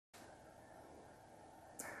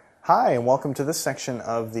Hi, and welcome to this section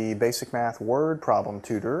of the Basic Math Word Problem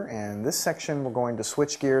Tutor. And this section we're going to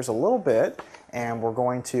switch gears a little bit, and we're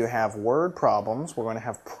going to have word problems. We're going to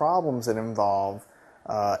have problems that involve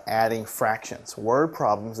adding fractions, word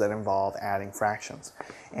problems that involve adding fractions.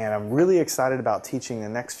 And I'm really excited about teaching the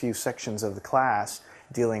next few sections of the class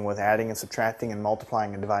dealing with adding and subtracting and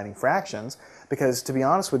multiplying and dividing fractions, because to be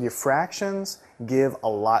honest with you, fractions give a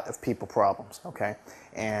lot of people problems, okay?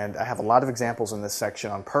 And I have a lot of examples in this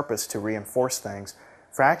section on purpose to reinforce things.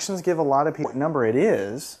 Fractions give a lot of people what number it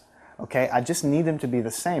is, okay? I just need them to be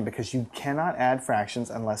the same because you cannot add fractions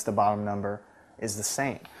unless the bottom number is the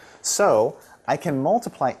same. So I can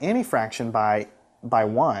multiply any fraction by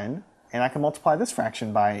 1, and I can multiply this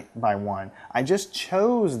fraction by 1. I just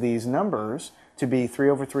chose these numbers to be 3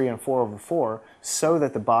 over 3 and 4 over 4 so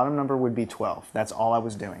that the bottom number would be 12. That's all I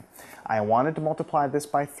was doing. I wanted to multiply this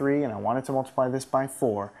by 3 and I wanted to multiply this by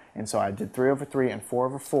 4, and so I did 3 over 3 and 4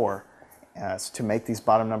 over 4 to make these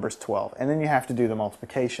bottom numbers 12. And then you have to do the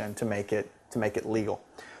multiplication to make it legal.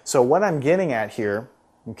 So what I'm getting at here,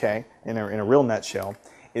 okay, in a real nutshell,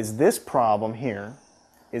 is this problem here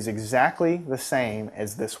is exactly the same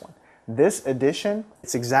as this one. This addition,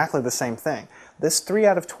 it's exactly the same thing. This 3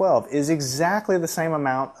 out of 12 is exactly the same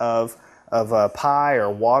amount of pi or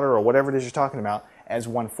water or whatever it is you're talking about as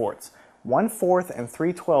 1/4. 1/4 and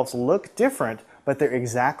 3/12 look different, but they're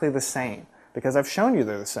exactly the same because I've shown you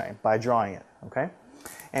they're the same by drawing it, okay?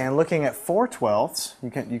 And looking at 4/12,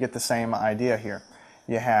 you get the same idea here.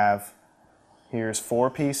 You have, here's 4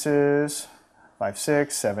 pieces, 5,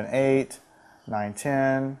 6, 7, 8, 9,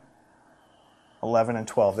 10, 11, and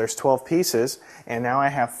 12. There's 12 pieces, and now I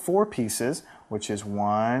have 4 pieces, which is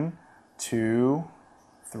 1, 2,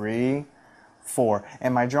 3, 4.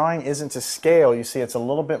 And my drawing isn't to scale. You see, it's a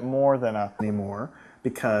little bit more than anymore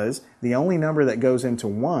because the only number that goes into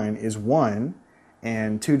 1 is 1,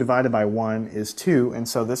 and 2 divided by 1 is 2, and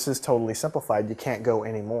so this is totally simplified. You can't go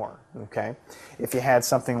any more, okay? If you had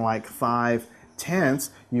something like 5/10,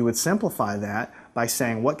 you would simplify that by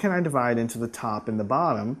saying, what can I divide into the top and the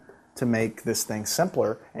bottom to make this thing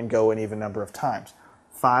simpler and go an even number of times?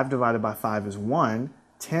 5 divided by 5 is 1.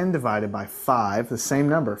 10 divided by 5, the same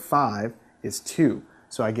number, 5, is 2.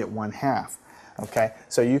 So I get 1/2. Okay?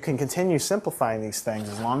 So you can continue simplifying these things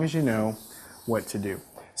as long as you know what to do.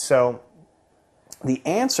 So the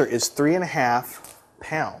answer is 3.5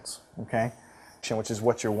 pounds, okay? Which is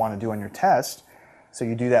what you'll want to do on your test. So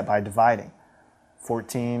you do that by dividing.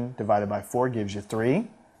 14 divided by 4 gives you 3.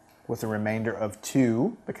 With a remainder of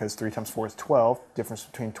 2, because 3 times 4 is 12. Difference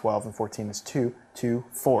between 12 and 14 is 2.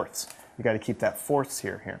 2/4. You got to keep that fourths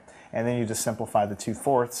here. And then you just simplify the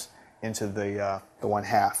 2/4 into the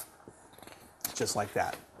 1/2, just like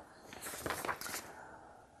that.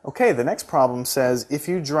 Okay, the next problem says if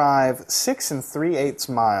you drive 6 3/8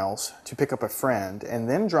 miles to pick up a friend and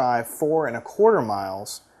then drive 4 1/4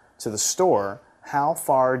 miles to the store, how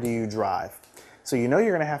far do you drive? So you know you're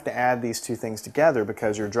going to have to add these two things together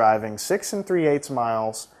because you're driving 6 3/8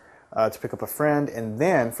 miles to pick up a friend, and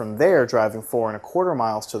then from there driving 4 1/4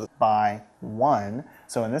 miles by 1.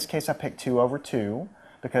 So in this case I pick 2 over 2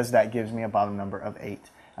 because that gives me a bottom number of 8.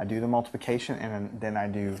 I do the multiplication and then I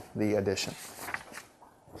do the addition.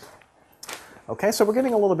 Okay, so we're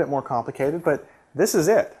getting a little bit more complicated, but this is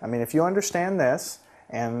it. I mean, if you understand this,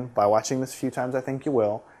 and by watching this a few times I think you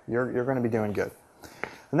will, you're going to be doing good.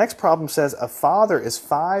 The next problem says a father is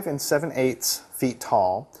 5 7/8 feet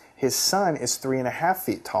tall. His son is 3.5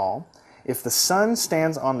 feet tall. If the son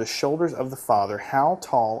stands on the shoulders of the father, how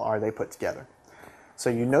tall are they put together? So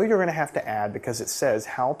you know you're going to have to add because it says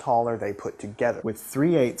how tall are they put together. With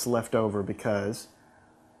 3/8 left over because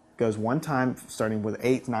it goes one time starting with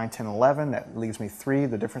 8, 9, 10, 11. That leaves me 3.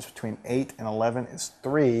 The difference between 8 and 11 is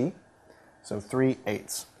 3. So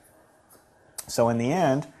 3/8. So in the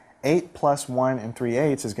end, 8 plus 1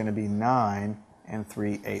 3/8 is going to be 9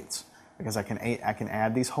 3/8 because I can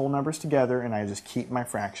add these whole numbers together and I just keep my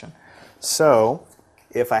fraction. So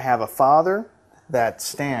if I have a father that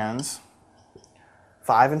stands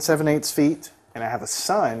 5 7/8 feet and I have a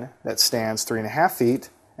son that stands 3.5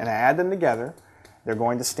 feet and I add them together, they're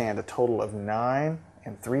going to stand a total of 9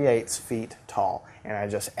 3/8 feet tall. And I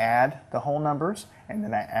just add the whole numbers and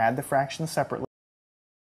then I add the fractions separately.